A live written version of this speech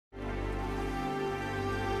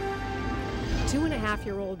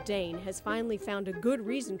2.5-year-old Dane has finally found a good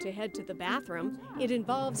reason to head to the bathroom. It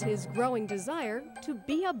involves his growing desire to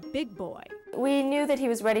be a big boy. We knew that he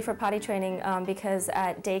was ready for potty training because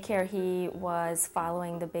at daycare he was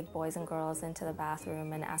following the big boys and girls into the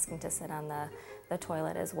bathroom and asking to sit on the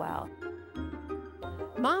toilet as well.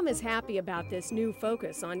 Mom is happy about this new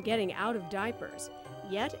focus on getting out of diapers.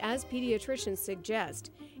 Yet, as pediatricians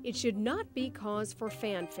suggest, it should not be cause for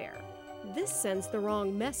fanfare. This sends the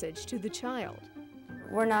wrong message to the child.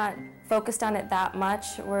 We're not focused on it that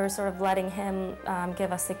much. We're sort of letting him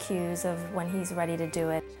give us the cues of when he's ready to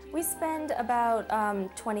do it. We spend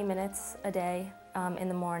about 20 minutes a day in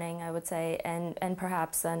the morning, I would say, and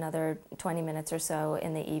perhaps another 20 minutes or so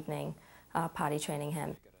in the evening potty training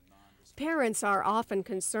him. Parents are often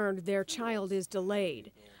concerned their child is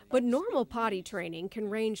delayed, but normal potty training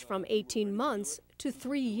can range from 18 months to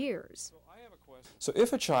 3 years. So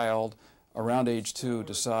if a child around age 2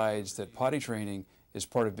 decides that potty training is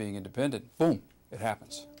part of being independent, boom, it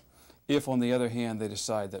happens. If, on the other hand, they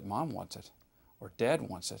decide that mom wants it or dad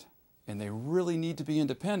wants it and they really need to be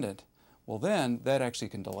independent, well then that actually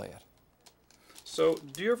can delay it. So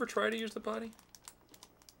do you ever try to use the potty?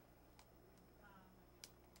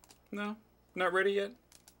 No? Not ready yet?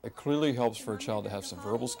 It clearly helps for a child to have some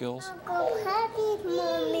verbal skills.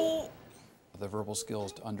 The verbal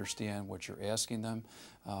skills to understand what you're asking them.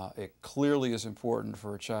 It clearly is important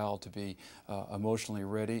for a child to be emotionally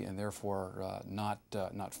ready and therefore not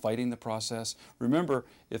fighting the process. Remember,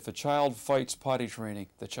 if a child fights potty training,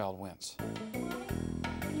 the child wins.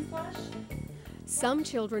 Some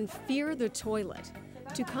children fear the toilet.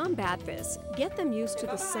 To combat this, get them used to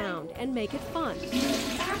the sound and make it fun.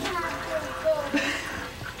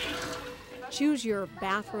 Choose your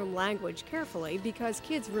bathroom language carefully because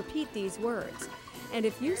kids repeat these words. And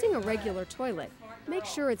if using a regular toilet, make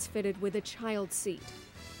sure it's fitted with a child seat.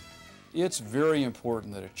 It's very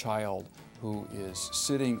important that a child who is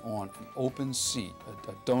sitting on an open seat,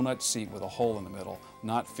 a donut seat with a hole in the middle,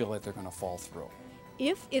 not feel like they're going to fall through.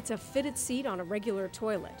 If it's a fitted seat on a regular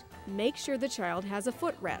toilet, make sure the child has a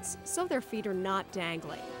footrest so their feet are not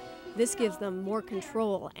dangling. This gives them more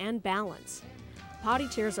control and balance. Potty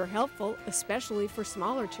chairs are helpful, especially for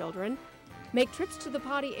smaller children. Make trips to the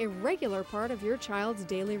potty a regular part of your child's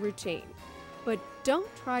daily routine. But don't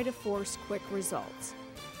try to force quick results.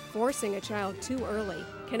 Forcing a child too early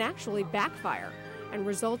can actually backfire and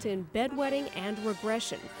result in bedwetting and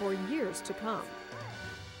regression for years to come.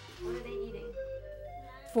 What are they eating?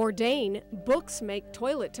 For Dane, books make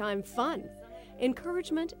toilet time fun.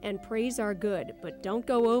 Encouragement and praise are good, but don't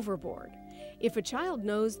go overboard. If a child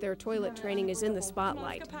knows their toilet training is in the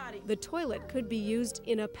spotlight, the toilet could be used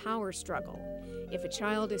in a power struggle. If a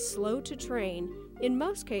child is slow to train, in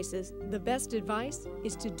most cases, the best advice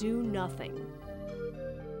is to do nothing.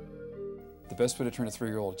 The best way to train a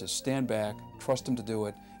 3-year-old is just stand back, trust them to do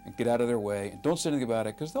it, and get out of their way. And don't say anything about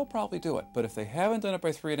it because they'll probably do it. But if they haven't done it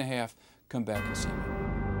by 3 1/2, come back and see me.